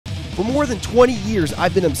For more than 20 years,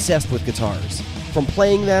 I've been obsessed with guitars. From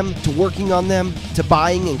playing them, to working on them, to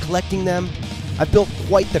buying and collecting them, I've built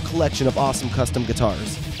quite the collection of awesome custom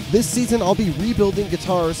guitars. This season, I'll be rebuilding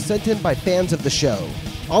guitars sent in by fans of the show.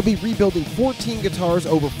 I'll be rebuilding 14 guitars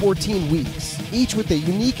over 14 weeks, each with a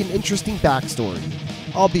unique and interesting backstory.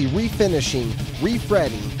 I'll be refinishing,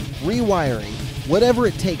 refretting, rewiring, whatever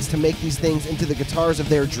it takes to make these things into the guitars of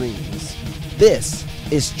their dreams. This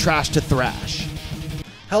is Trash to Thrash.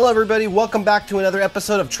 Hello everybody, welcome back to another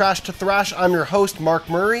episode of Trash to Thrash. I'm your host, Mark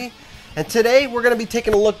Murray, and today we're going to be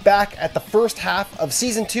taking a look back at the first half of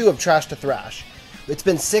Season 2 of Trash to Thrash. It's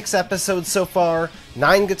been 6 episodes so far,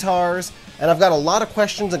 9 guitars, and I've got a lot of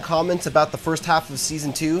questions and comments about the first half of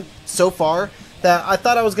Season 2 so far that I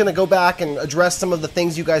thought I was going to go back and address some of the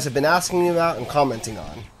things you guys have been asking me about and commenting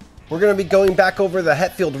on. We're going to be going back over the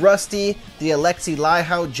Hetfield Rusty, the Alexi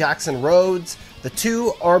Laihout Jackson Rhodes, the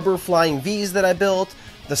 2 Arbor Flying V's that I built,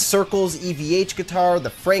 the Circles EVH guitar, the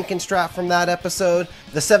Frankenstrat from that episode,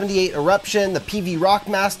 the 78 Eruption, the PV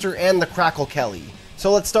Rockmaster, and the Crackle Kelly.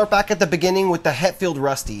 So let's start back at the beginning with the Hetfield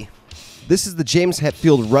Rusty. This is the James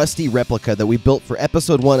Hetfield Rusty replica that we built for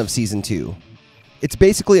episode 1 of season 2. It's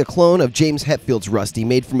basically a clone of James Hetfield's Rusty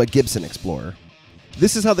made from a Gibson Explorer.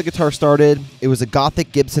 This is how the guitar started. It was a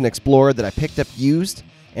Gothic Gibson Explorer that I picked up used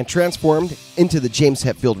and transformed into the James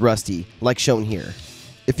Hetfield Rusty, like shown here.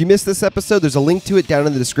 If you missed this episode, there's a link to it down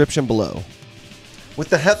in the description below. With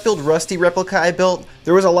the Hetfield Rusty replica I built,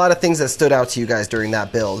 there was a lot of things that stood out to you guys during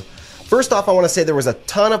that build. First off, I want to say there was a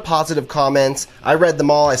ton of positive comments. I read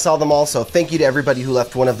them all, I saw them all, so thank you to everybody who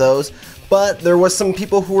left one of those. But there was some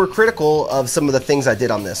people who were critical of some of the things I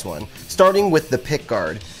did on this one, starting with the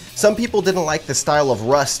pickguard. Some people didn't like the style of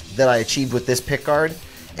rust that I achieved with this pickguard,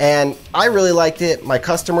 and I really liked it, my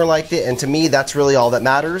customer liked it, and to me that's really all that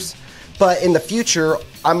matters. But in the future,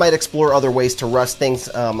 I might explore other ways to rust things.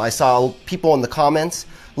 I saw people in the comments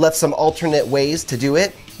left some alternate ways to do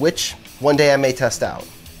it, which one day I may test out.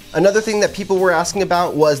 Another thing that people were asking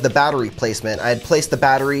about was the battery placement. I had placed the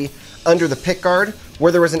battery under the pickguard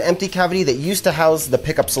where there was an empty cavity that used to house the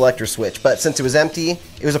pickup selector switch, but since it was empty,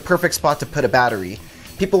 it was a perfect spot to put a battery.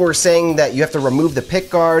 People were saying that you have to remove the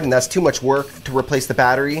pickguard and that's too much work to replace the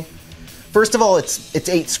battery. First of all, it's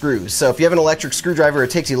 8 screws, so if you have an electric screwdriver,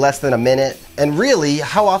 it takes you less than a minute. And really,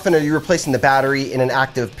 how often are you replacing the battery in an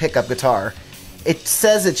active pickup guitar? It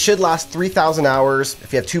says it should last 3,000 hours.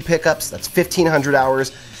 If you have 2 pickups, that's 1,500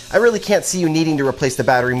 hours. I really can't see you needing to replace the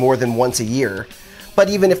battery more than once a year. But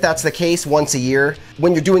even if that's the case, once a year,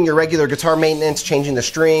 when you're doing your regular guitar maintenance, changing the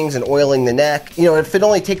strings and oiling the neck, you know, if it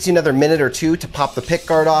only takes you another minute or 2 to pop the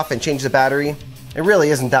pickguard off and change the battery, it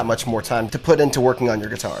really isn't that much more time to put into working on your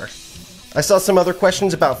guitar. I saw some other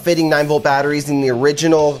questions about fitting 9-volt batteries in the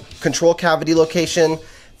original control cavity location.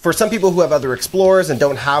 For some people who have other Explorers and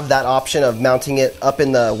don't have that option of mounting it up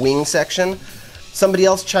in the wing section, somebody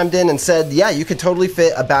else chimed in and said, yeah, you could totally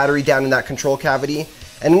fit a battery down in that control cavity.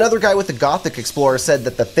 And another guy with the Gothic Explorer said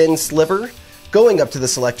that the thin sliver going up to the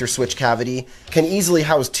selector switch cavity can easily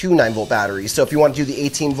house 2 9-volt batteries. So if you want to do the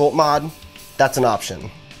 18-volt mod, that's an option.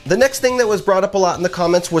 The next thing that was brought up a lot in the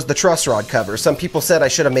comments was the truss rod cover. Some people said I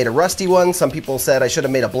should have made a rusty one. Some people said I should have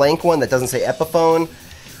made a blank one that doesn't say Epiphone.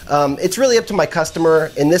 It's really up to my customer.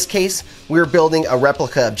 In this case, we're building a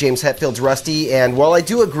replica of James Hetfield's Rusty, and while I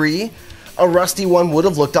do agree a rusty one would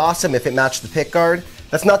have looked awesome if it matched the pickguard,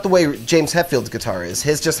 that's not the way James Hetfield's guitar is.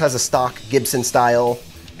 His just has a stock Gibson style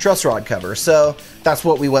truss rod cover, so that's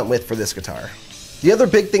what we went with for this guitar. The other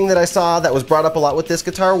big thing that I saw that was brought up a lot with this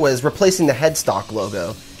guitar was replacing the headstock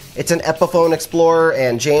logo. It's an Epiphone Explorer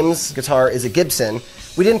and James' guitar is a Gibson.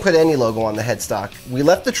 We didn't put any logo on the headstock. We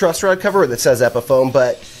left the truss rod cover that says Epiphone,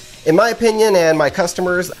 but in my opinion and my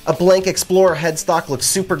customers, a blank Explorer headstock looks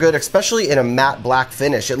super good, especially in a matte black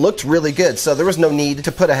finish. It looked really good, so there was no need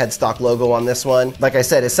to put a headstock logo on this one. Like I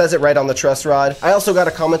said, it says it right on the truss rod. I also got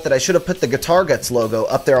a comment that I should have put the Guitar Guts logo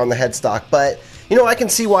up there on the headstock, but you know, I can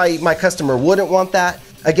see why my customer wouldn't want that.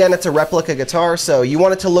 Again, it's a replica guitar, so you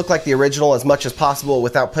want it to look like the original as much as possible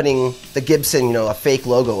without putting the Gibson, you know, a fake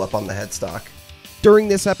logo up on the headstock. During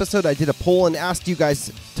this episode, I did a poll and asked you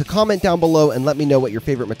guys to comment down below and let me know what your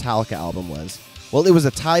favorite Metallica album was. Well, it was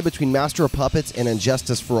a tie between Master of Puppets and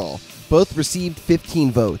Injustice for All. Both received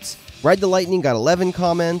 15 votes. Ride the Lightning got 11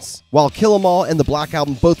 comments, while Kill 'Em All and the Black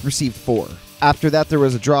Album both received 4. After that, there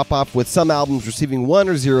was a drop-off with some albums receiving 1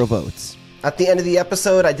 or 0 votes. At the end of the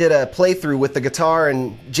episode, I did a playthrough with the guitar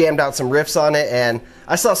and jammed out some riffs on it, and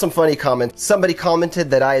I saw some funny comments. Somebody commented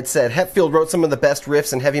that I had said Hetfield wrote some of the best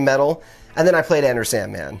riffs in heavy metal, and then I played Enter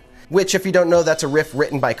Sandman. which, if you don't know, that's a riff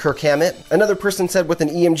written by Kirk Hammett. Another person said with an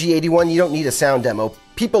EMG 81, you don't need a sound demo.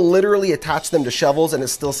 People literally attach them to shovels and it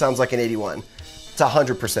still sounds like an 81. It's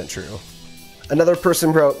 100% true. Another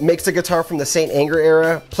person wrote, makes a guitar from the Saint Anger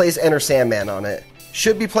era, plays Enter Sandman on it.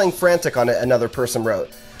 Should be playing Frantic on it, another person wrote.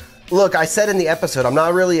 Look, I said in the episode, I'm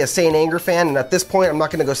not really a Saint Anger fan, and at this point, I'm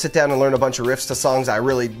not going to go sit down and learn a bunch of riffs to songs I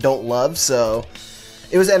really don't love, so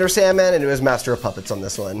it was Enter Sandman and it was Master of Puppets on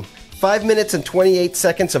this one. 5 minutes and 28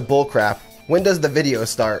 seconds of bullcrap. When does the video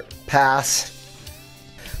start? Pass.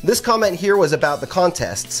 This comment here was about the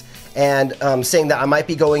contests, and saying that I might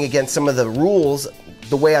be going against some of the rules,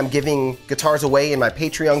 the way I'm giving guitars away in my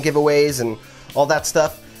Patreon giveaways and all that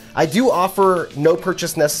stuff. I do offer no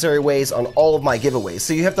purchase necessary ways on all of my giveaways,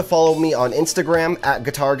 so you have to follow me on Instagram at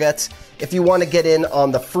GuitarGuts if you want to get in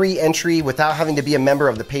on the free entry without having to be a member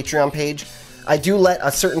of the Patreon page. I do let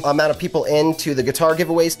a certain amount of people into the guitar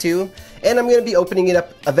giveaways too, and I'm going to be opening it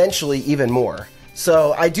up eventually even more.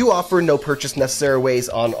 So I do offer no purchase necessary ways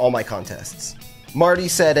on all my contests. Marty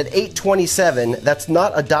said at 827, that's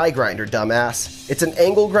not a die grinder, dumbass. It's an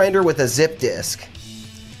angle grinder with a zip disc.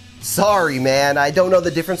 Sorry, man, I don't know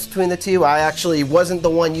the difference between the two. I actually wasn't the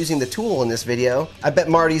one using the tool in this video. I bet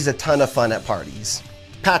Marty's a ton of fun at parties.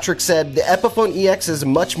 Patrick said, the Epiphone EX is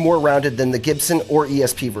much more rounded than the Gibson or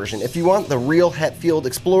ESP version. If you want the real Hetfield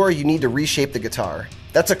Explorer, you need to reshape the guitar.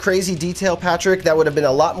 That's a crazy detail, Patrick. That would have been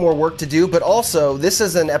a lot more work to do, but also, this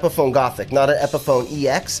is an Epiphone Gothic, not an Epiphone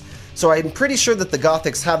EX, so I'm pretty sure that the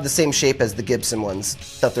Gothics have the same shape as the Gibson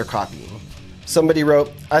ones that they're copying. Somebody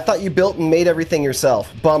wrote, I thought you built and made everything yourself.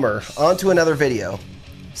 Bummer. On to another video.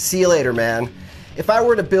 See you later, man. If I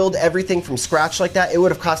were to build everything from scratch like that, it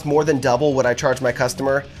would have cost more than double what I charge my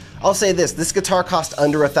customer. I'll say this guitar cost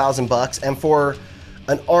under $1,000, and for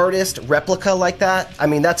an artist replica like that, I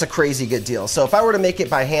mean, that's a crazy good deal. So if I were to make it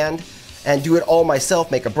by hand and do it all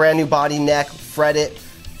myself, make a brand new body, neck, fret it,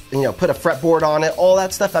 you know, put a fretboard on it, all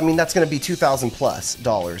that stuff, I mean, that's going to be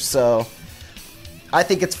 $2,000+. So I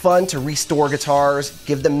think it's fun to restore guitars,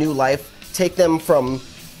 give them new life, take them from,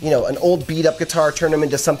 you know, an old beat up guitar, turn them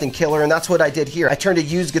into something killer, and that's what I did here. I turned a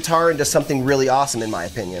used guitar into something really awesome in my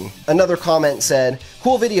opinion. Another comment said,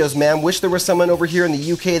 cool videos, man. Wish there was someone over here in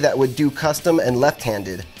the UK that would do custom and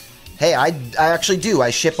left-handed. Hey, I actually do. I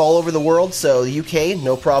ship all over the world, so the UK,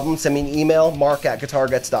 no problem. Send me an email,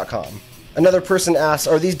 mark@guitarguts.com. Another person asks,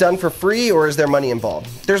 are these done for free or is there money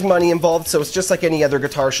involved? There's money involved, so it's just like any other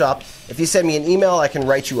guitar shop. If you send me an email, I can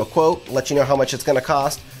write you a quote, let you know how much it's going to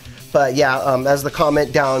cost. But yeah, as the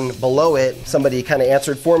comment down below it, somebody kind of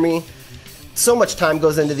answered for me. So much time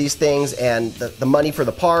goes into these things, and the money for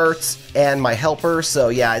the parts and my helper, so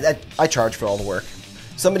yeah, I charge for all the work.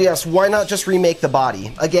 Somebody asked, why not just remake the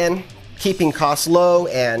body? Again, keeping costs low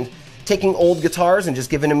and taking old guitars and just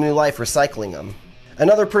giving them new life, recycling them.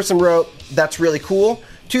 Another person wrote, that's really cool.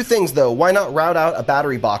 Two things though, why not route out a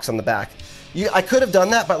battery box on the back? I could have done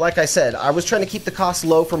that, but like I said, I was trying to keep the costs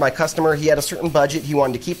low for my customer. He had a certain budget he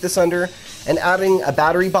wanted to keep this under, and adding a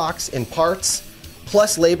battery box in parts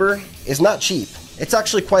plus labor is not cheap. It's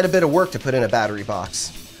actually quite a bit of work to put in a battery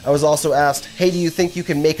box. I was also asked, hey, do you think you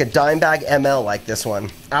can make a Dimebag ML like this one?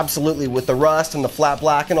 Absolutely, with the rust and the flat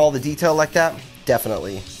black and all the detail like that,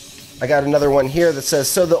 definitely. I got another one here that says,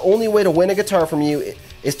 so the only way to win a guitar from you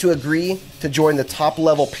is to agree to join the top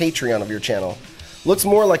level Patreon of your channel. Looks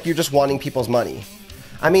more like you're just wanting people's money.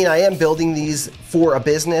 I mean, I am building these for a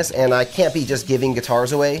business and I can't be just giving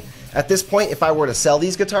guitars away. At this point, if I were to sell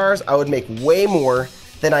these guitars, I would make way more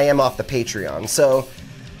than I am off the Patreon. So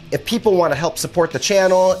if people want to help support the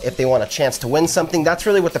channel, if they want a chance to win something, that's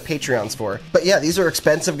really what the Patreon's for. But yeah, these are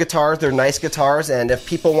expensive guitars, they're nice guitars, and if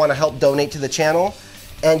people want to help donate to the channel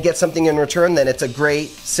and get something in return, then it's a great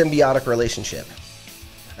symbiotic relationship.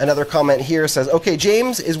 Another comment here says, okay,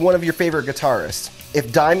 James is one of your favorite guitarists.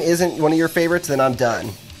 If Dime isn't one of your favorites, then I'm done.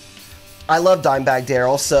 I love Dimebag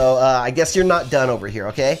Daryl, so I guess you're not done over here,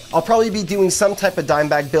 okay? I'll probably be doing some type of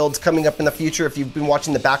Dimebag builds coming up in the future. If you've been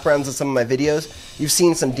watching the backgrounds of some of my videos, you've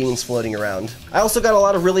seen some Deans floating around. I also got a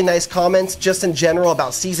lot of really nice comments just in general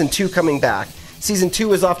about Season 2 coming back. Season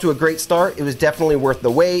 2 is off to a great start. It was definitely worth the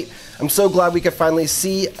wait. I'm so glad we could finally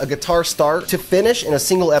see a guitar start to finish in a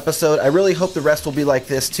single episode. I really hope the rest will be like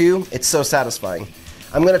this too. It's so satisfying.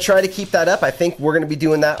 I'm going to try to keep that up. I think we're going to be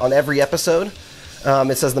doing that on every episode.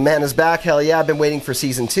 It says the man is back. Hell yeah, I've been waiting for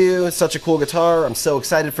Season 2. It's such a cool guitar. I'm so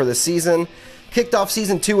excited for this season. Kicked off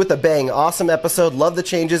Season 2 with a bang. Awesome episode. Love the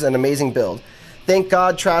changes and amazing build. Thank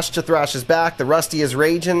God Trash to Thrash is back. The Rusty is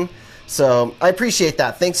raging. So I appreciate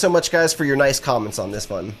that. Thanks so much, guys, for your nice comments on this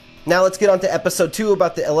one. Now let's get on to episode 2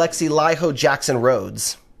 about the Alexi Laiho Jackson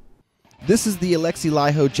Rhodes. This is the Alexi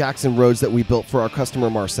Laiho Jackson Rhodes that we built for our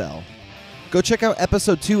customer Marcel. Go check out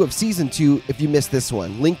episode 2 of season 2 if you missed this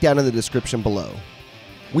one, link down in the description below.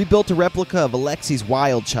 We built a replica of Alexi's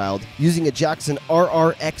Wild Child using a Jackson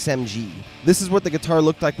RRXMG. This is what the guitar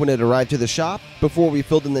looked like when it arrived to the shop, before we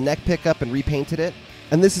filled in the neck pickup and repainted it,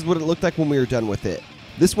 and this is what it looked like when we were done with it.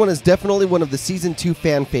 This one is definitely one of the season 2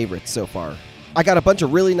 fan favorites so far. I got a bunch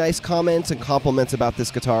of really nice comments and compliments about this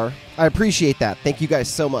guitar. I appreciate that, thank you guys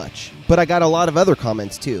so much. But I got a lot of other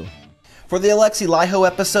comments too. For the Alexi Laiho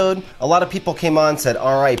episode, a lot of people came on and said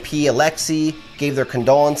R.I.P. Alexi, gave their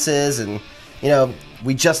condolences, and you know,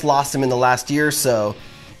 we just lost him in the last year, so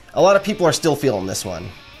a lot of people are still feeling this one.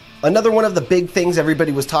 Another one of the big things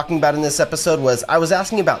everybody was talking about in this episode was I was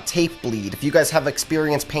asking about tape bleed. If you guys have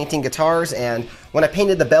experience painting guitars, and when I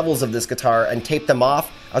painted the bevels of this guitar and taped them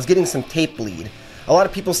off, I was getting some tape bleed. A lot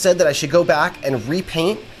of people said that I should go back and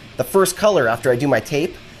repaint the first color after I do my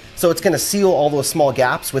tape, so it's going to seal all those small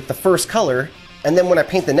gaps with the first color, and then when I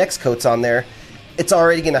paint the next coats on there, it's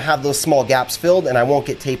already going to have those small gaps filled and I won't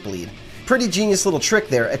get tape bleed. Pretty genius little trick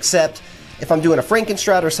there, except if I'm doing a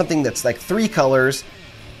Frankenstrat or something that's like 3 colors,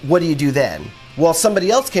 what do you do then? Well, somebody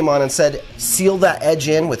else came on and said, seal that edge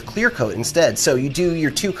in with clear coat instead. So you do your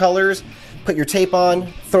 2 colors, put your tape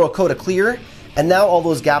on, throw a coat of clear, and now all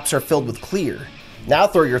those gaps are filled with clear. Now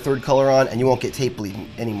throw your 3rd color on and you won't get tape bleed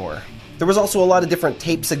anymore. There was also a lot of different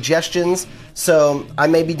tape suggestions, so I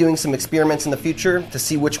may be doing some experiments in the future to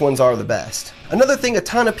see which ones are the best. Another thing a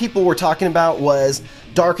ton of people were talking about was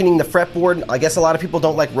darkening the fretboard. I guess a lot of people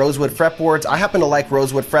don't like rosewood fretboards. I happen to like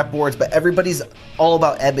rosewood fretboards, but everybody's all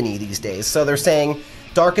about ebony these days. So they're saying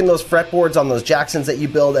darken those fretboards on those Jacksons that you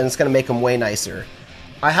build and it's going to make them way nicer.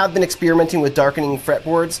 I have been experimenting with darkening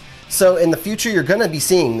fretboards, so in the future you're going to be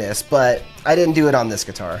seeing this, but I didn't do it on this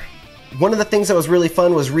guitar. One of the things that was really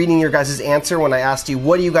fun was reading your guys' answer when I asked you,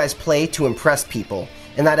 what do you guys play to impress people?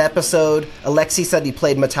 In that episode, Alexi said he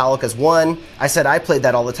played Metallica's One. I said I played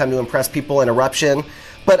that all the time to impress people in Eruption.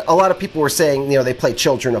 But a lot of people were saying, you know, they played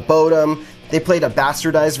Children of Bodom. They played a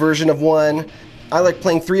bastardized version of One. I like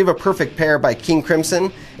playing Three of a Perfect Pair by King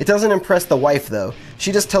Crimson. It doesn't impress the wife though.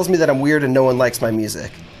 She just tells me that I'm weird and no one likes my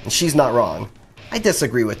music. And she's not wrong. I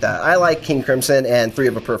disagree with that. I like King Crimson and Three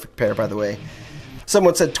of a Perfect Pair, by the way.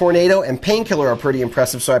 Someone said Tornado and Painkiller are pretty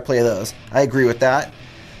impressive, so I play those. I agree with that.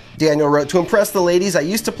 Daniel wrote, to impress the ladies, I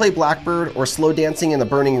used to play Blackbird or Slow Dancing in the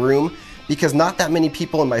Burning Room because not that many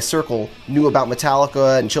people in my circle knew about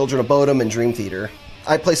Metallica and Children of Bodom and Dream Theater.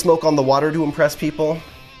 I play Smoke on the Water to impress people.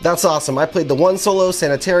 That's awesome. I played the One Solo,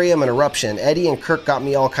 Sanitarium, and Eruption. Eddie and Kirk got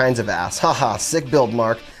me all kinds of ass. Haha, sick build,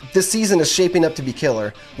 Mark. This season is shaping up to be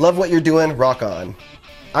killer. Love what you're doing, rock on.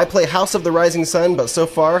 I play House of the Rising Sun, but so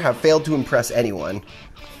far have failed to impress anyone.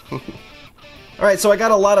 Alright, so I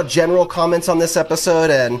got a lot of general comments on this episode,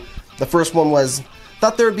 and the first one was,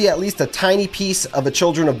 thought there would be at least a tiny piece of a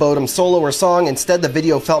Children of Bodom solo or song. Instead, the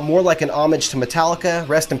video felt more like an homage to Metallica.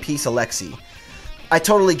 Rest in peace, Alexi. I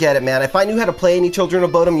totally get it, man. If I knew how to play any Children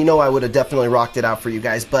of Bodom, you know I would have definitely rocked it out for you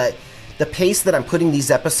guys, but the pace that I'm putting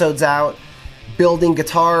these episodes out, building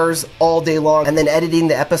guitars all day long, and then editing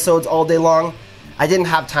the episodes all day long, I didn't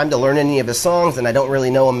have time to learn any of his songs, and I don't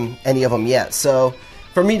really know any of them yet. So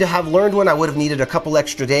for me to have learned one, I would have needed a couple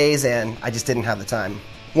extra days, and I just didn't have the time.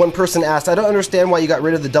 One person asked, I don't understand why you got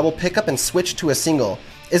rid of the double pickup and switched to a single.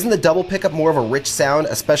 Isn't the double pickup more of a rich sound,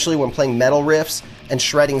 especially when playing metal riffs and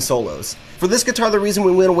shredding solos? For this guitar, the reason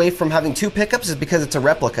we went away from having 2 pickups is because it's a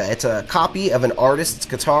replica. It's a copy of an artist's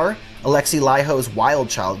guitar, Alexi Laiho's Wild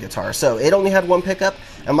Child guitar. So it only had 1 pickup,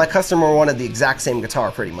 and my customer wanted the exact same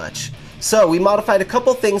guitar pretty much. So we modified a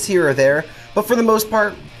couple things here or there, but for the most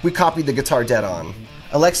part, we copied the guitar dead on.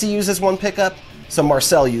 Alexi uses 1 pickup, so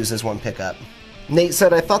Marcel uses 1 pickup. Nate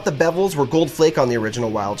said, I thought the bevels were gold flake on the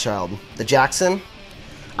original Wild Child. The Jackson?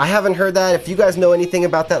 I haven't heard that. If you guys know anything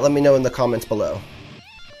about that, let me know in the comments below.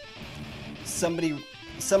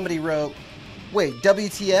 Somebody wrote, wait,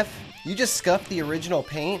 WTF? You just scuffed the original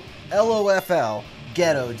paint? LOFL.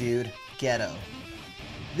 Ghetto, dude. Ghetto.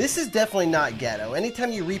 This is definitely not ghetto.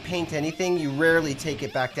 Anytime you repaint anything, you rarely take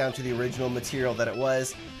it back down to the original material that it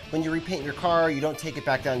was. When you repaint your car, you don't take it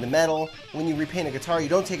back down to metal. When you repaint a guitar, you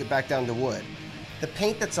don't take it back down to wood. The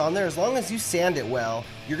paint that's on there, as long as you sand it well,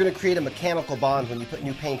 you're going to create a mechanical bond when you put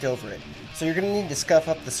new paint over it. So you're going to need to scuff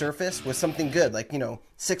up the surface with something good, like, you know,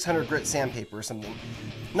 600 grit sandpaper or something.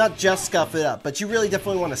 Not just scuff it up, but you really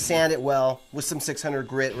definitely want to sand it well with some 600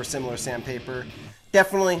 grit or similar sandpaper.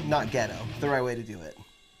 Definitely not ghetto. The right way to do it.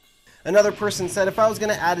 Another person said, if I was going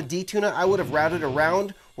to add a D-tuna, I would have routed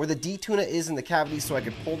around where the D-tuna is in the cavity so I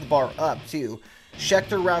could pull the bar up too.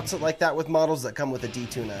 Schecter routes it like that with models that come with a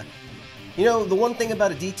D-tuna. You know, the one thing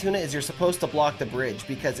about a D-tuner is you're supposed to block the bridge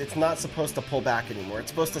because it's not supposed to pull back anymore. It's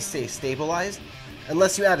supposed to stay stabilized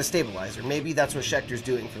unless you add a stabilizer. Maybe that's what Schecter's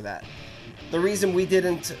doing for that. The reason we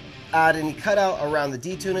didn't add any cutout around the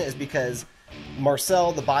D-tuner is because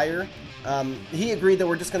Marcel, the buyer, he agreed that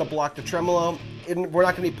we're just going to block the tremolo. We're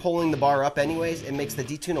not going to be pulling the bar up anyways. It makes the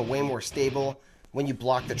D-tuner way more stable when you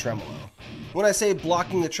block the tremolo. When I say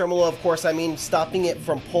blocking the tremolo, of course, I mean stopping it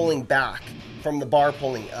from pulling back from the bar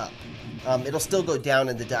pulling up. It'll still go down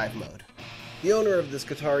into dive mode. The owner of this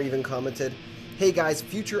guitar even commented, "Hey guys,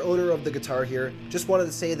 future owner of the guitar here. Just wanted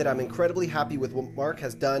to say that I'm incredibly happy with what Mark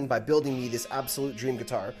has done by building me this absolute dream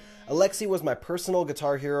guitar. Alexi was my personal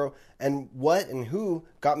guitar hero and what and who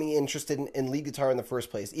got me interested in lead guitar in the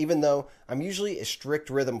first place, even though I'm usually a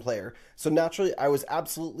strict rhythm player. So naturally, I was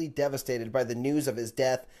absolutely devastated by the news of his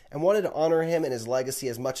death and wanted to honor him and his legacy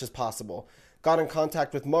as much as possible. Got in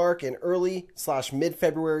contact with Mark in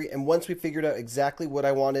early/mid-February, and once we figured out exactly what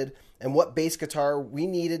I wanted and what bass guitar we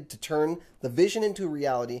needed to turn the vision into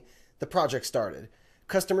reality, the project started.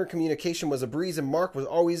 Customer communication was a breeze, and Mark was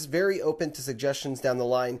always very open to suggestions down the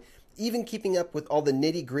line, even keeping up with all the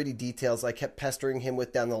nitty-gritty details I kept pestering him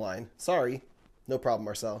with down the line. Sorry. No problem,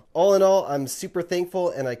 Marcel. All in all, I'm super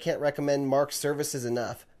thankful, and I can't recommend Mark's services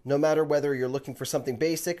enough. No matter whether you're looking for something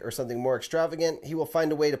basic or something more extravagant, he will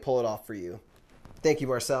find a way to pull it off for you. Thank you,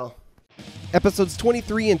 Marcel." Episodes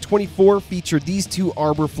 23 and 24 feature these two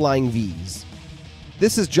Arbor Flying Vs.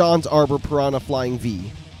 This is John's Arbor Piranha Flying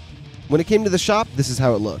V. When it came to the shop, this is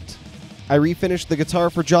how it looked. I refinished the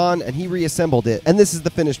guitar for John and he reassembled it, and this is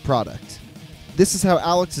the finished product. This is how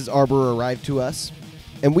Alex's Arbor arrived to us,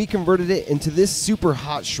 and we converted it into this super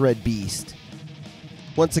hot shred beast.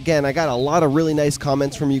 Once again, I got a lot of really nice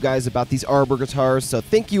comments from you guys about these Arbor guitars, so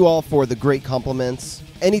thank you all for the great compliments.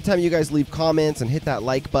 Anytime you guys leave comments and hit that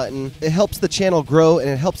like button, it helps the channel grow and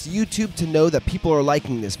it helps YouTube to know that people are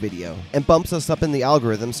liking this video and bumps us up in the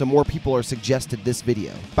algorithm so more people are suggested this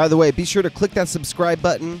video. By the way, be sure to click that subscribe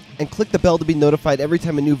button and click the bell to be notified every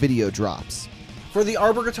time a new video drops. For the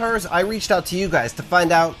Arbor guitars, I reached out to you guys to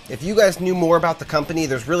find out if you guys knew more about the company.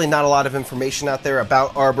 There's really not a lot of information out there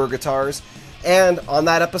about Arbor guitars. And on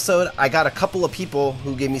that episode, I got a couple of people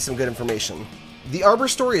who gave me some good information. The Arbor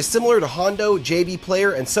story is similar to Hondo, JB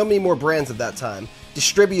Player, and so many more brands of that time,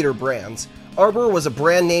 distributor brands. Arbor was a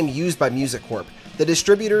brand name used by Music Corp. The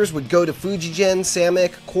distributors would go to Fujigen,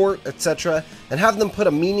 Samick, Cort, etc., and have them put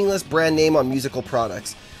a meaningless brand name on musical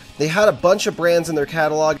products. They had a bunch of brands in their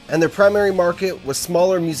catalog, and their primary market was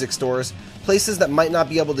smaller music stores, places that might not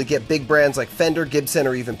be able to get big brands like Fender, Gibson,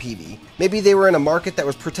 or even Peavey. Maybe they were in a market that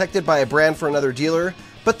was protected by a brand for another dealer,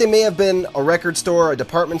 but they may have been a record store, a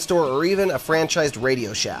department store, or even a franchised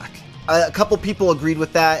Radio Shack. A couple people agreed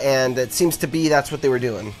with that, and it seems to be that's what they were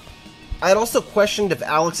doing. I had also questioned if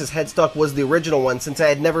Alex's headstock was the original one, since I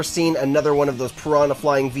had never seen another one of those Piranha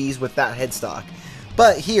Flying Vs with that headstock.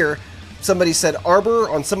 But here, somebody said Arbor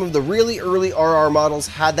on some of the really early RR models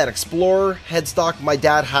had that Explorer headstock. My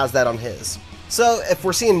dad has that on his. So if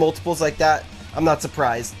we're seeing multiples like that, I'm not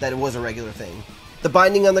surprised that it was a regular thing. The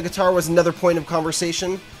binding on the guitar was another point of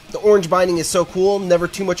conversation. The orange binding is so cool, never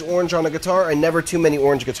too much orange on a guitar and never too many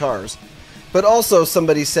orange guitars. But also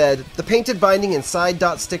somebody said, the painted binding and side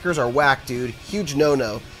dot stickers are whack, dude. Huge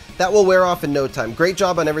no-no. That will wear off in no time. Great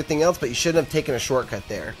job on everything else, but you shouldn't have taken a shortcut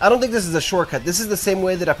there. I don't think this is a shortcut. This is the same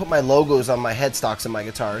way that I put my logos on my headstocks in my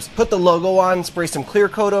guitars. Put the logo on, spray some clear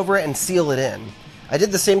coat over it, and seal it in. I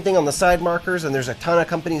did the same thing on the side markers, and there's a ton of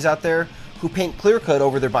companies out there who paint clear coat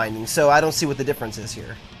over their bindings, so I don't see what the difference is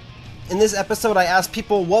here. In this episode, I asked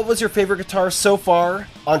people, what was your favorite guitar so far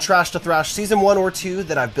on Trash to Thrash Season 1 or 2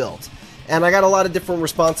 that I've built? And I got a lot of different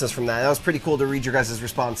responses from that. That was pretty cool to read your guys'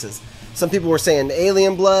 responses. Some people were saying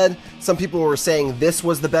Alien Blood, some people were saying this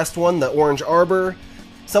was the best one, the Orange Arbor.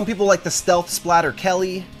 Some people like the Stealth Splatter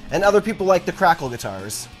Kelly, and other people like the Crackle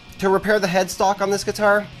guitars. To repair the headstock on this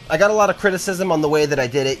guitar, I got a lot of criticism on the way that I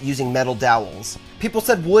did it using metal dowels. People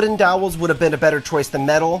said wooden dowels would have been a better choice than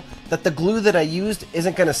metal, that the glue that I used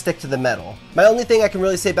isn't going to stick to the metal. My only thing I can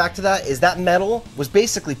really say back to that is that metal was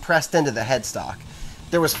basically pressed into the headstock.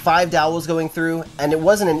 There was 5 dowels going through, and it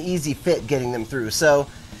wasn't an easy fit getting them through, so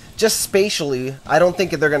just spatially, I don't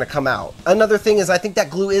think they're going to come out. Another thing is I think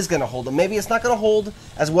that glue is going to hold them. Maybe it's not going to hold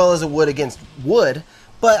as well as it would against wood,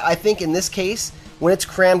 but I think in this case, when it's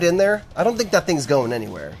crammed in there, I don't think that thing's going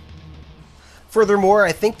anywhere. Furthermore,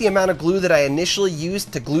 I think the amount of glue that I initially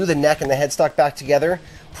used to glue the neck and the headstock back together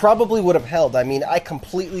probably would have held. I mean, I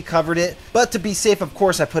completely covered it, but to be safe, of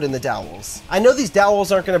course, I put in the dowels. I know these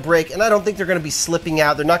dowels aren't going to break, and I don't think they're going to be slipping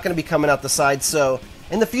out. They're not going to be coming out the sides, so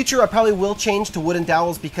In the future, I probably will change to wooden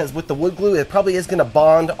dowels because with the wood glue, it probably is going to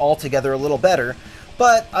bond all together a little better.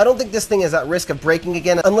 But I don't think this thing is at risk of breaking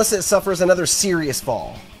again unless it suffers another serious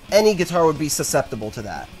fall. Any guitar would be susceptible to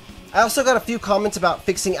that. I also got a few comments about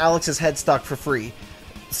fixing Alex's headstock for free.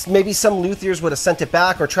 Maybe some luthiers would have sent it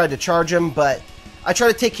back or tried to charge him, but I try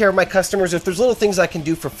to take care of my customers. If there's little things I can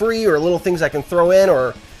do for free or little things I can throw in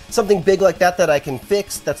or something big like that that I can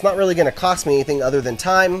fix that's not really going to cost me anything other than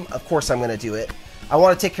time, of course I'm going to do it. I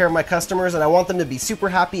want to take care of my customers and I want them to be super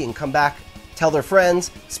happy and come back, tell their friends,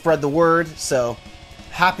 spread the word, so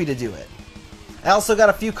happy to do it. I also got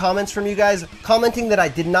a few comments from you guys commenting that I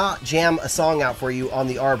did not jam a song out for you on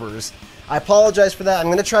the arbors. I apologize for that. I'm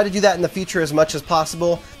going to try to do that in the future as much as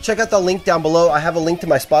possible. Check out the link down below. I have a link to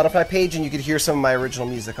my Spotify page and you can hear some of my original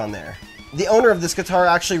music on there. The owner of this guitar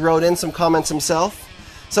actually wrote in some comments himself.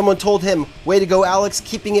 Someone told him, "Way to go, Alex,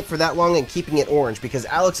 keeping it for that long and keeping it orange," because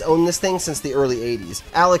Alex owned this thing since the early 80s.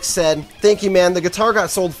 Alex said, "Thank you, man. The guitar got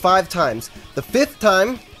sold 5 times. The 5th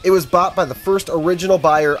time, it was bought by the first original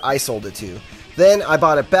buyer I sold it to. Then I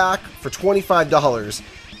bought it back for $25.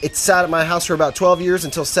 It sat at my house for about 12 years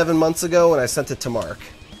until 7 months ago when I sent it to Mark."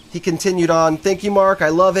 He continued on, "Thank you, Mark. I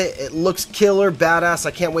love it. It looks killer, badass.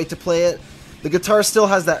 I can't wait to play it. The guitar still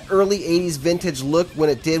has that early 80s vintage look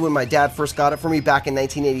when it did when my dad first got it for me back in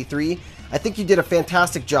 1983. I think you did a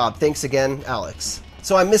fantastic job. Thanks again, Alex."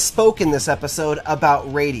 So I misspoke in this episode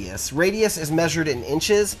about radius. Radius is measured in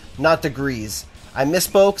inches, not degrees. I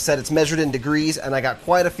misspoke, said it's measured in degrees, and I got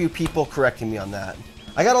quite a few people correcting me on that.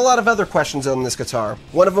 I got a lot of other questions on this guitar.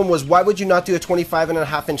 One of them was, why would you not do a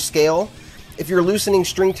 25.5-inch scale if you're loosening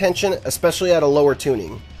string tension, especially at a lower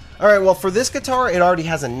tuning? Alright, well for this guitar, it already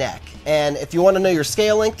has a neck. And if you want to know your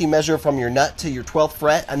scale length, you measure from your nut to your 12th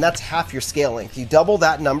fret, and that's half your scale length. You double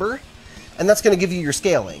that number, and that's going to give you your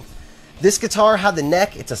scale length. This guitar had the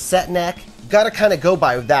neck, it's a set neck. You got to kind of go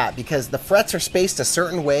by that because the frets are spaced a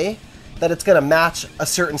certain way that it's going to match a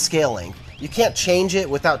certain scale length. You can't change it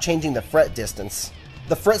without changing the fret distance.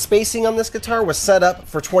 The fret spacing on this guitar was set up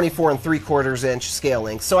for 24.75-inch scale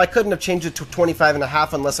length, so I couldn't have changed it to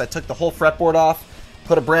 25.5 unless I took the whole fretboard off,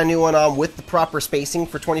 put a brand new one on with the proper spacing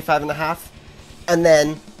for 25.5, and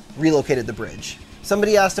then relocated the bridge.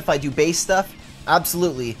 Somebody asked if I do bass stuff.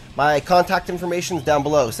 Absolutely. My contact information is down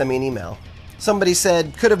below. Send me an email. Somebody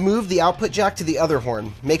said, could have moved the output jack to the other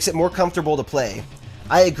horn. Makes it more comfortable to play.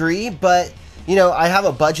 I agree, but you know, I have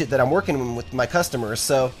a budget that I'm working with my customers,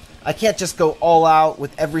 so I can't just go all out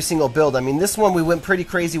with every single build. I mean, this one we went pretty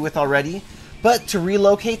crazy with already, but to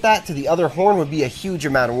relocate that to the other horn would be a huge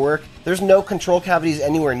amount of work. There's no control cavities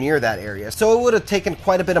anywhere near that area, so it would have taken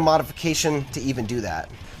quite a bit of modification to even do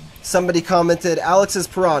that. Somebody commented, Alex's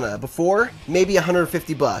Piranha, before, maybe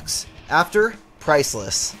 150 bucks. After,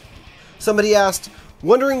 priceless. Somebody asked,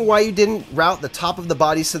 wondering why you didn't route the top of the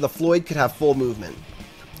body so the Floyd could have full movement.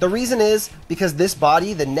 The reason is because this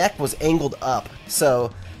body, the neck was angled up,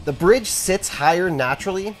 so the bridge sits higher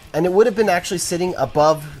naturally, and it would have been actually sitting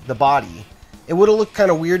above the body. It would have looked kind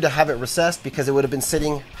of weird to have it recessed because it would have been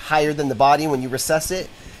sitting higher than the body when you recess it.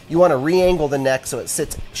 You want to re-angle the neck so it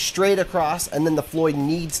sits straight across, and then the Floyd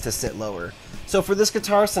needs to sit lower. So for this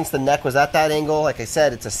guitar, since the neck was at that angle, like I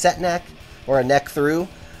said, it's a set neck or a neck through,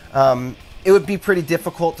 it would be pretty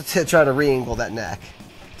difficult to try to re-angle that neck.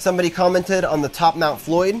 Somebody commented on the top mount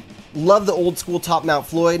Floyd. Love the old school top mount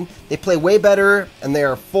Floyd. They play way better and they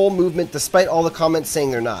are full movement despite all the comments saying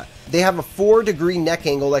they're not. They have a 4-degree neck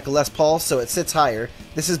angle like a Les Paul, so it sits higher.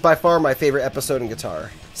 This is by far my favorite episode in guitar.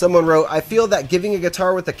 Someone wrote, I feel that giving a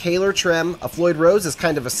guitar with a Kaler trim a Floyd Rose is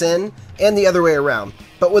kind of a sin, and the other way around.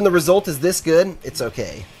 But when the result is this good, it's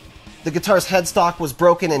okay. The guitar's headstock was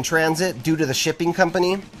broken in transit due to the shipping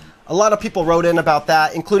company. A lot of people wrote in about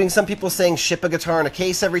that, including some people saying ship a guitar in a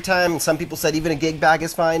case every time, and some people said even a gig bag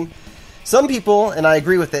is fine. Some people, and I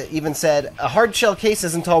agree with it, even said a hard shell case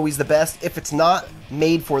isn't always the best if it's not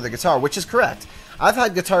made for the guitar, which is correct. I've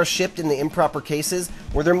had guitars shipped in the improper cases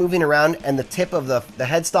where they're moving around and the tip of the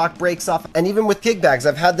headstock breaks off. And even with gig bags,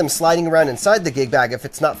 I've had them sliding around inside the gig bag if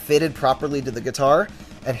it's not fitted properly to the guitar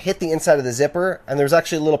and hit the inside of the zipper, and there's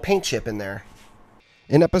actually a little paint chip in there.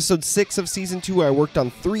 In episode 6 of season 2, I worked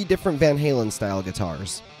on 3 different Van Halen style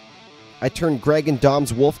guitars. I turned Greg and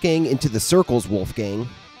Dom's Wolfgang into the Circles Wolfgang.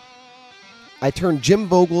 I turned Jim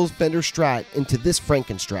Vogel's Fender Strat into this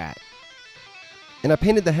Frankenstrat. And I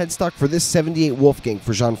painted the headstock for this 78 Wolfgang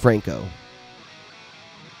for Gianfranco.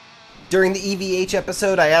 During the EVH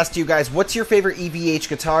episode, I asked you guys, what's your favorite EVH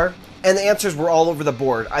guitar? And the answers were all over the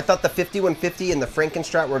board. I thought the 5150 and the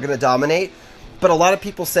Frankenstrat were going to dominate, but a lot of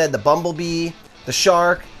people said the Bumblebee, the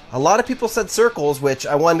Shark, A lot of people said circles, which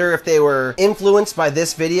I wonder if they were influenced by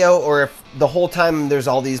this video or if the whole time there's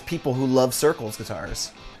all these people who love circles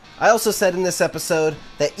guitars. I also said in this episode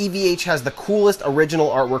that EVH has the coolest original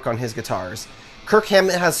artwork on his guitars. Kirk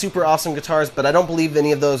Hammett has super awesome guitars, but I don't believe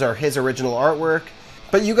any of those are his original artwork.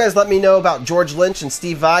 But you guys let me know about George Lynch and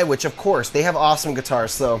Steve Vai, which of course, they have awesome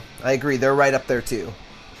guitars, so I agree, they're right up there too.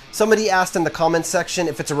 Somebody asked in the comments section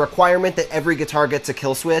if it's a requirement that every guitar gets a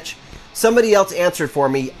kill switch. Somebody else answered for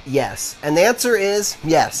me, yes. And the answer is,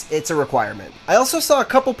 yes, it's a requirement. I also saw a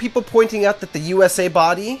couple people pointing out that the USA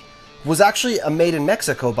body was actually a made in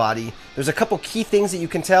Mexico body. There's a couple key things that you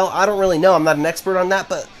can tell. I don't really know, I'm not an expert on that,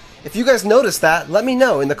 but if you guys noticed that, let me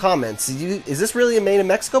know in the comments. Is this really a made in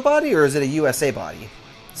Mexico body or is it a USA body?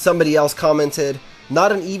 Somebody else commented,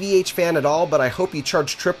 not an EVH fan at all, but I hope you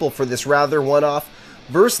charge triple for this rather one-off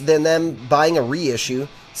versus than them buying a reissue.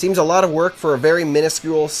 Seems a lot of work for a very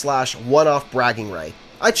minuscule / one-off bragging right.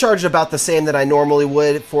 I charged about the same that I normally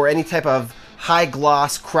would for any type of high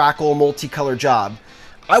gloss, crackle, multicolor job.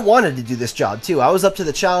 I wanted to do this job too. I was up to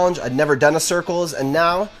the challenge, I'd never done a circles, and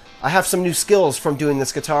now I have some new skills from doing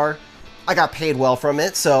this guitar. I got paid well from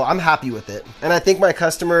it, so I'm happy with it. And I think my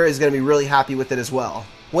customer is going to be really happy with it as well.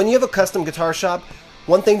 When you have a custom guitar shop,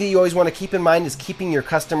 one thing that you always want to keep in mind is keeping your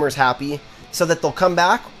customers happy so that they'll come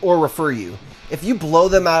back or refer you. If you blow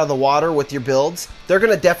them out of the water with your builds, they're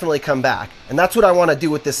going to definitely come back. And that's what I want to do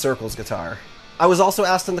with this circles guitar. I was also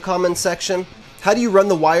asked in the comments section, how do you run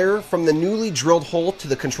the wire from the newly drilled hole to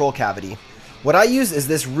the control cavity? What I use is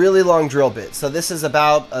this really long drill bit. So this is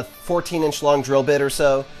about a 14-inch long drill bit or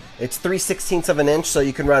so. It's 3/16 of an inch, so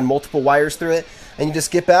you can run multiple wires through it. And you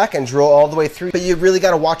just get back and drill all the way through. But you really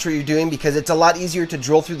got to watch what you're doing because it's a lot easier to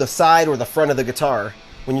drill through the side or the front of the guitar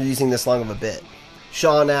when you're using this long of a bit.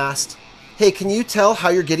 Sean asked, hey, can you tell how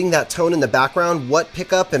you're getting that tone in the background, what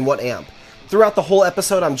pickup and what amp? Throughout the whole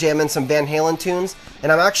episode, I'm jamming some Van Halen tunes,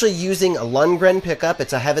 and I'm actually using a Lundgren pickup.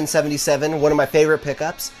 It's a Heaven 77, one of my favorite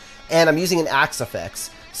pickups, and I'm using an Axe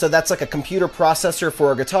Effects. So that's like a computer processor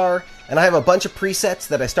for a guitar, and I have a bunch of presets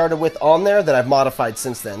that I started with on there that I've modified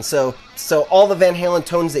since then. So all the Van Halen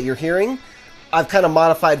tones that you're hearing, I've kind of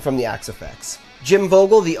modified from the Axe Effects. Jim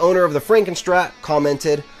Vogel, the owner of the Frankenstrat,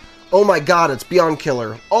 commented, oh my god, it's beyond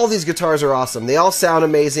killer. All these guitars are awesome. They all sound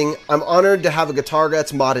amazing. I'm honored to have a Guitar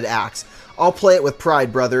Guts modded Axe. I'll play it with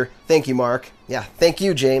pride, brother. Thank you, Mark. Yeah, thank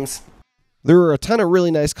you, James. There were a ton of really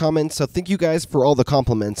nice comments, so thank you guys for all the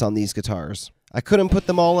compliments on these guitars. I couldn't put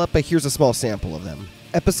them all up, but here's a small sample of them.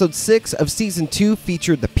 Episode 6 of Season 2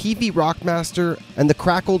 featured the PV Rockmaster and the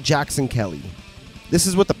Crackle Jackson Kelly. This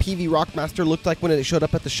is what the PV Rockmaster looked like when it showed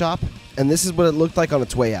up at the shop, and this is what it looked like on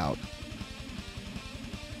its way out.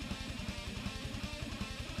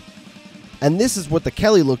 And this is what the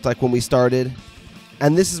Kelly looked like when we started,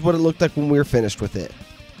 and this is what it looked like when we were finished with it.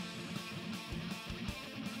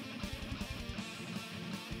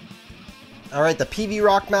 Alright, the PV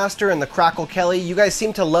Rockmaster and the Crackle Kelly. You guys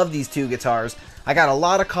seem to love these two guitars. I got a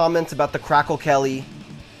lot of comments about the Crackle Kelly.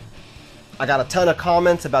 I got a ton of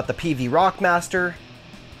comments about the PV Rockmaster.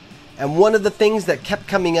 And one of the things that kept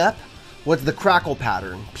coming up was the crackle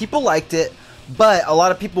pattern. People liked it, but a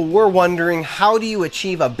lot of people were wondering, how do you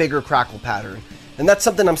achieve a bigger crackle pattern? And that's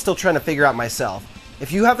something I'm still trying to figure out myself.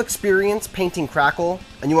 If you have experience painting crackle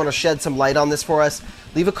and you want to shed some light on this for us,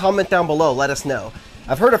 leave a comment down below, let us know.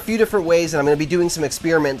 I've heard a few different ways, and I'm going to be doing some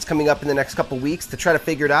experiments coming up in the next couple weeks to try to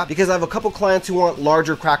figure it out, because I have a couple clients who want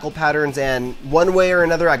larger crackle patterns, and one way or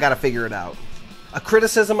another I got to figure it out. A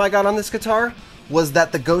criticism I got on this guitar was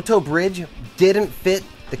that the Goto bridge didn't fit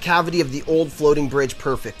the cavity of the old floating bridge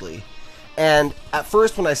perfectly. And at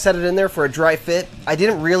first when I set it in there for a dry fit, I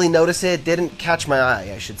didn't really notice it, didn't catch my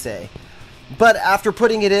eye, I should say. But after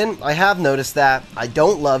putting it in, I have noticed that. I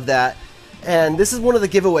don't love that. And this is one of the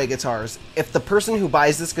giveaway guitars. If the person who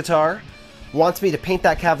buys this guitar wants me to paint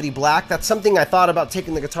that cavity black, that's something I thought about,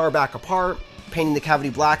 taking the guitar back apart, painting the cavity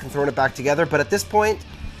black and throwing it back together. But at this point,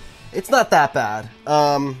 it's not that bad.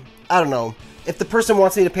 I don't know. If the person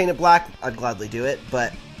wants me to paint it black, I'd gladly do it,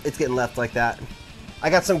 but it's getting left like that. I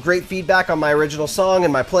got some great feedback on my original song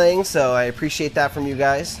and my playing, so I appreciate that from you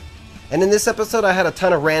guys. And in this episode, I had a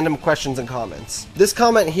ton of random questions and comments. This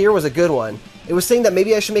comment here was a good one. It was saying that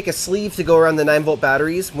maybe I should make a sleeve to go around the 9-volt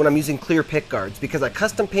batteries when I'm using clear pick guards, because I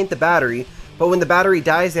custom paint the battery, but when the battery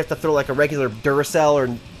dies, they have to throw like a regular Duracell or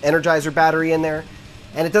Energizer battery in there,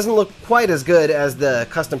 and it doesn't look quite as good as the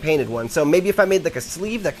custom painted one. So maybe if I made like a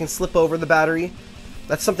sleeve that can slip over the battery,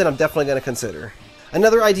 that's something I'm definitely going to consider.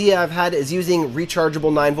 Another idea I've had is using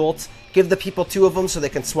rechargeable 9 volts. Give the people 2 of them so they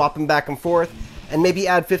can swap them back and forth. and maybe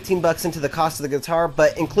add 15 bucks into the cost of the guitar,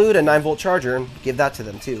 but include a 9-volt charger and give that to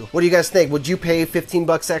them too. What do you guys think? Would you pay 15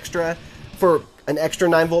 bucks extra for an extra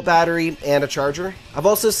 9-volt battery and a charger? I've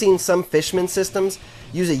also seen some Fishman systems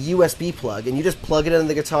use a USB plug, and you just plug it into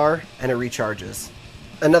the guitar and it recharges.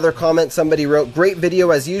 Another comment somebody wrote, great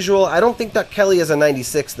video as usual. I don't think that Kelly is a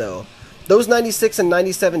 96 though. Those 96 and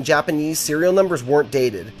 97 Japanese serial numbers weren't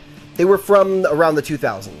dated. They were from around the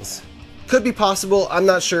 2000s. Could be possible, I'm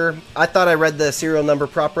not sure. I thought I read the serial number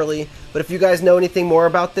properly, but if you guys know anything more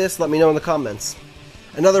about this, let me know in the comments.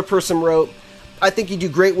 Another person wrote, I think you do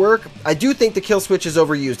great work. I do think the kill switch is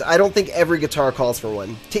overused. I don't think every guitar calls for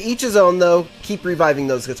one. To each his own though, keep reviving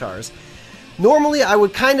those guitars. Normally, I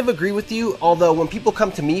would kind of agree with you, although when people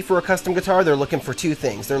come to me for a custom guitar, they're looking for two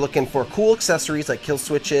things. They're looking for cool accessories like kill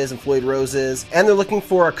switches and Floyd Roses, and they're looking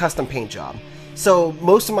for a custom paint job. So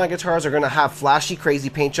most of my guitars are going to have flashy, crazy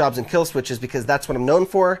paint jobs and kill switches because that's what I'm known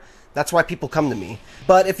for. That's why people come to me.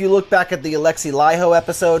 But if you look back at the Alexi Laiho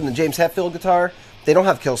episode and the James Hetfield guitar, they don't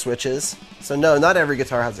have kill switches. So no, not every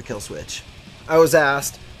guitar has a kill switch. I was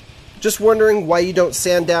asked, just wondering why you don't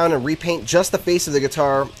sand down and repaint just the face of the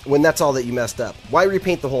guitar when that's all that you messed up. Why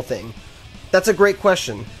repaint the whole thing? That's a great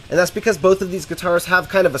question, and that's because both of these guitars have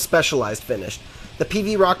kind of a specialized finish. The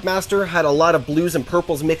PV Rockmaster had a lot of blues and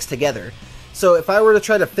purples mixed together. So if I were to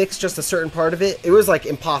try to fix just a certain part of it, it was like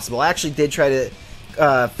impossible. I actually did try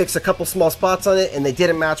to fix a couple small spots on it, and they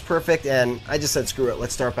didn't match perfect, and I just said, screw it,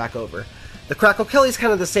 let's start back over. The Crackle Kelly's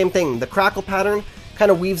kind of the same thing. The crackle pattern kind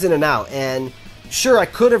of weaves in and out, and sure, I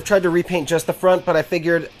could have tried to repaint just the front, but I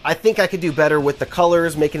figured I think I could do better with the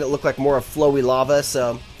colors, making it look like more of flowy lava,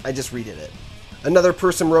 so I just redid it. Another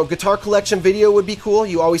person wrote, guitar collection video would be cool.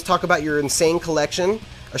 You always talk about your insane collection.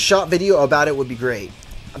 A shot video about it would be great.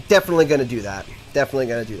 I'm definitely going to do that. Definitely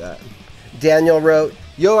going to do that. Daniel wrote,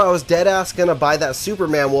 yo, I was deadass going to buy that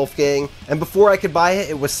Superman Wolfgang, and before I could buy it,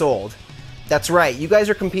 it was sold. That's right. You guys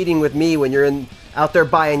are competing with me when you're out there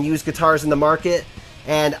buying used guitars in the market.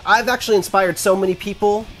 And I've actually inspired so many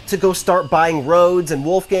people to go start buying Rhodes and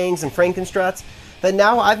Wolfgangs and Frankenstrats that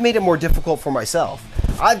now I've made it more difficult for myself.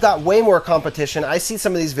 I've got way more competition. I see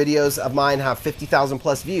some of these videos of mine have 50,000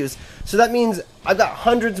 plus views. So that means I've got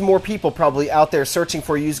hundreds more people probably out there searching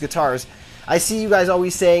for used guitars. I see you guys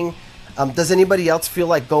always saying, does anybody else feel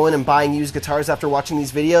like going and buying used guitars after watching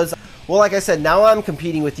these videos? Well, like I said, now I'm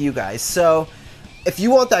competing with you guys. So if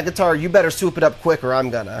you want that guitar, you better swoop it up quick or I'm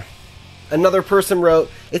gonna. Another person wrote,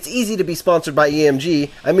 it's easy to be sponsored by EMG.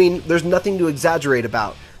 I mean, there's nothing to exaggerate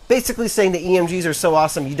about. Basically saying that EMGs are so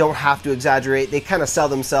awesome, you don't have to exaggerate. They kind of sell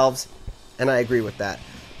themselves, and I agree with that.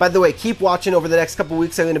 By the way, keep watching. Over the next couple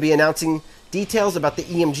weeks, I'm going to be announcing details about the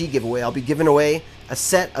EMG giveaway. I'll be giving away a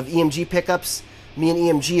set of EMG pickups. Me and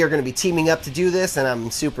EMG are going to be teaming up to do this, and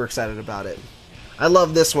I'm super excited about it. I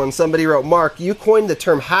love this one. Somebody wrote, Mark, you coined the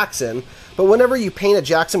term Haxon, but whenever you paint a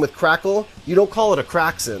Jackson with crackle, you don't call it a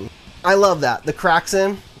Craxon. I love that. The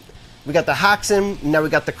Craxon. We got the Haxon, now we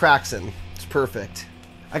got the Craxon. It's perfect.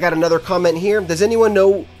 I got another comment here. Does anyone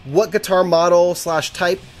know what guitar model /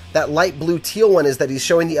 type that light blue teal one is that he's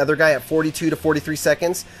showing the other guy at 42 to 43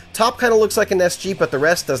 seconds? Top kind of looks like an SG, but the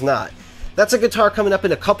rest does not. That's a guitar coming up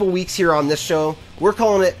in a couple weeks here on this show. We're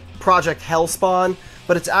calling it Project Hellspawn,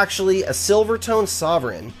 but it's actually a Silvertone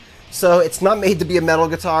Sovereign. So it's not made to be a metal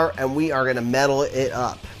guitar, and we are going to metal it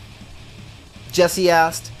up. Jesse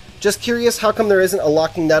asked, just curious, how come there isn't a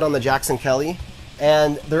locking nut on the Jackson Kelly?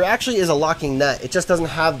 And there actually is a locking nut. It just doesn't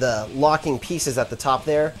have the locking pieces at the top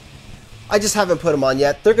there. I just haven't put them on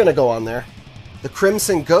yet. They're going to go on there. The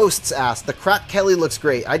Crimson Ghosts asked, the Crack Kelly looks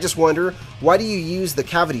great. I just wonder, why do you use the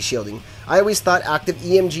cavity shielding? I always thought active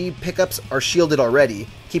EMG pickups are shielded already.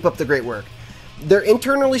 Keep up the great work. They're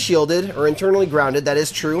internally shielded or internally grounded, that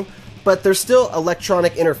is true, but there's still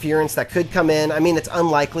electronic interference that could come in. I mean, it's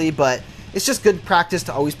unlikely, but it's just good practice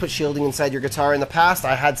to always put shielding inside your guitar. In the past,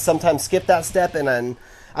 I had sometimes skip that step, and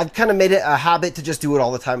I've kind of made it a habit to just do it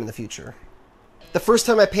all the time in the future. The first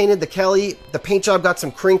time I painted the Kelly, the paint job got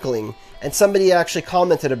some crinkling, and somebody actually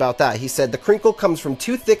commented about that. He said, the crinkle comes from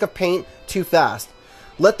too thick of paint too fast.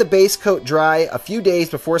 Let the base coat dry a few days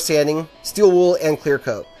before sanding, steel wool, and clear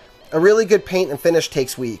coat. A really good paint and finish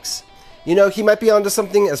takes weeks. You know, he might be onto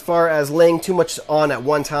something as far as laying too much on at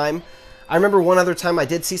one time. I remember one other time I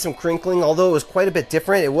did see some crinkling, although it was quite a bit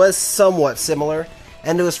different. It was somewhat similar,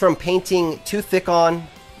 and it was from painting too thick on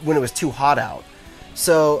when it was too hot out.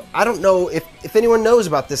 So I don't know if anyone knows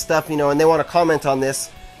about this stuff, you know, and they want to comment on this.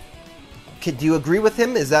 Do you agree with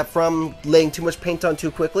him? Is that from laying too much paint on too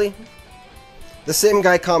quickly? The same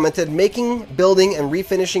guy commented, making, building, and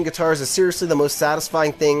refinishing guitars is seriously the most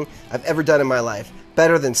satisfying thing I've ever done in my life.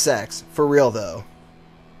 Better than sex. For real, though.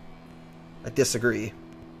 I disagree.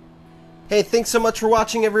 Hey, thanks so much for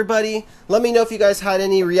watching, everybody. Let me know if you guys had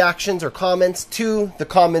any reactions or comments to the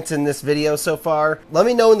comments in this video so far. Let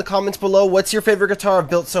me know in the comments below what's your favorite guitar I've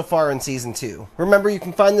built so far in Season 2. Remember, you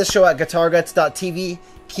can find this show at guitarguts.tv.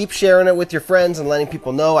 Keep sharing it with your friends and letting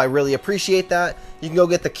people know. I really appreciate that. You can go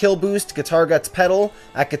get the Kill Boost Guitar Guts pedal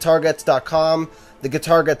at guitarguts.com. The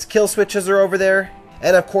Guitar Guts kill switches are over there.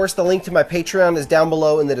 And of course, the link to my Patreon is down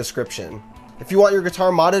below in the description. If you want your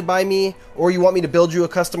guitar modded by me, or you want me to build you a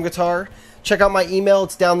custom guitar, check out my email.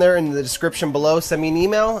 It's down there in the description below. Send me an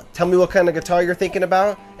email, tell me what kind of guitar you're thinking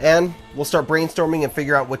about, and we'll start brainstorming and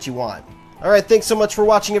figure out what you want. Alright, thanks so much for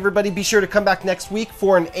watching, everybody. Be sure to come back next week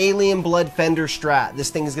for an Alien Blood Fender Strat.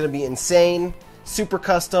 This thing is going to be insane, super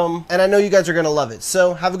custom, and I know you guys are going to love it.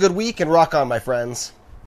 So have a good week and rock on, my friends.